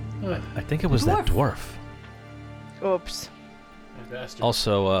 Ugh, I think it was that dwarf. Oops. that bastard.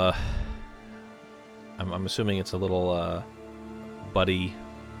 Also, I'm assuming it's a little Buddy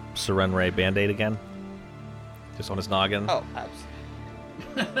Serenray Band-Aid again? Just on his noggin? Oh,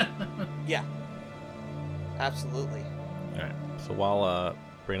 absolutely. Yeah. Absolutely. Alright, so while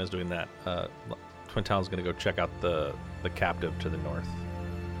Brianna's doing that, Twin Talon's gonna go check out the captive to the north.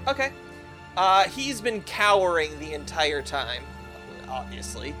 Okay. He's been cowering the entire time,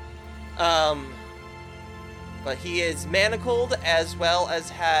 obviously. But he is manacled as well as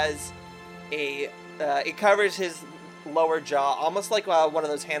has a... it covers his lower jaw, almost like one of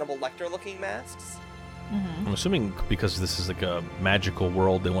those Hannibal Lecter-looking masks. Mm-hmm. I'm assuming because this is like a magical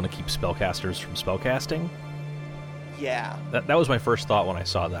world, they want to keep spellcasters from spellcasting. Yeah. That was my first thought when I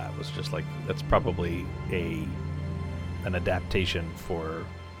saw that. Was just like, that's probably an adaptation for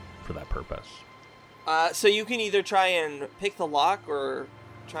that purpose. So you can either try and pick the lock or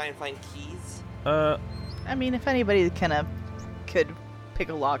try and find keys. I mean, if anybody could pick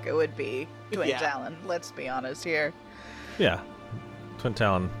a lock, it would be Twin Yeah. Talon. Let's be honest here. Yeah, Twin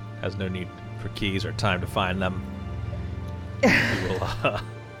Talon has no need for keys or time to find them. He will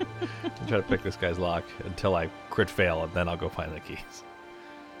try to pick this guy's lock until I crit fail, and then I'll go find the keys.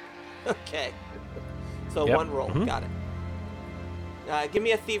 Okay. So Yep. one roll. Mhm. Got it. Give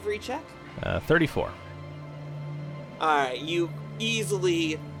me a thievery check. 34. Alright, you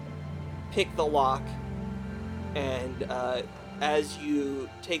easily pick the lock, and as you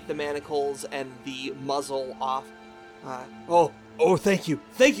take the manacles and the muzzle off, thank you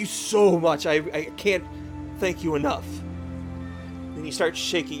so much. I can't thank you enough. Then you start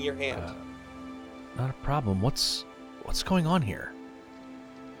shaking your hand. Not a problem. What's going on here?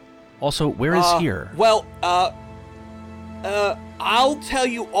 Also, where is here? Well, I'll tell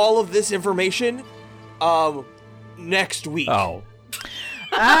you all of this information, next week. Oh.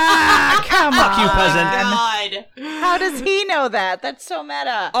 Come Fuck on. you, peasant. God. How does he know that? That's so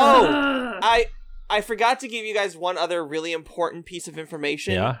meta. Oh, I forgot to give you guys one other really important piece of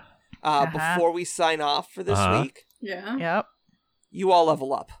information. Yeah. Before we sign off for this week. Yeah. Yep. You all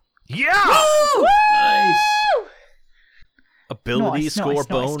level up. Yeah! Nice. Ability Nice, score nice,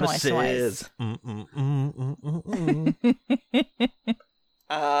 bonuses.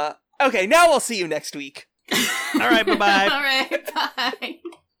 Okay, now we'll see you next week. All right, bye-bye. All right, bye.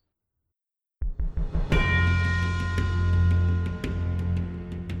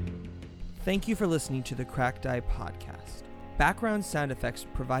 Thank you for listening to the Cracked Eye Podcast. Background sound effects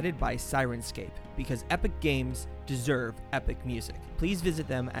provided by Sirenscape, because epic games deserve epic music. Please visit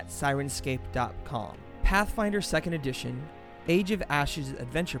them at Sirenscape.com. Pathfinder 2nd Edition, Age of Ashes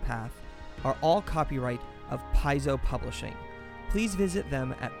Adventure Path are all copyright of Paizo Publishing. Please visit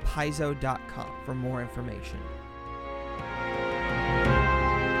them at paizo.com for more information.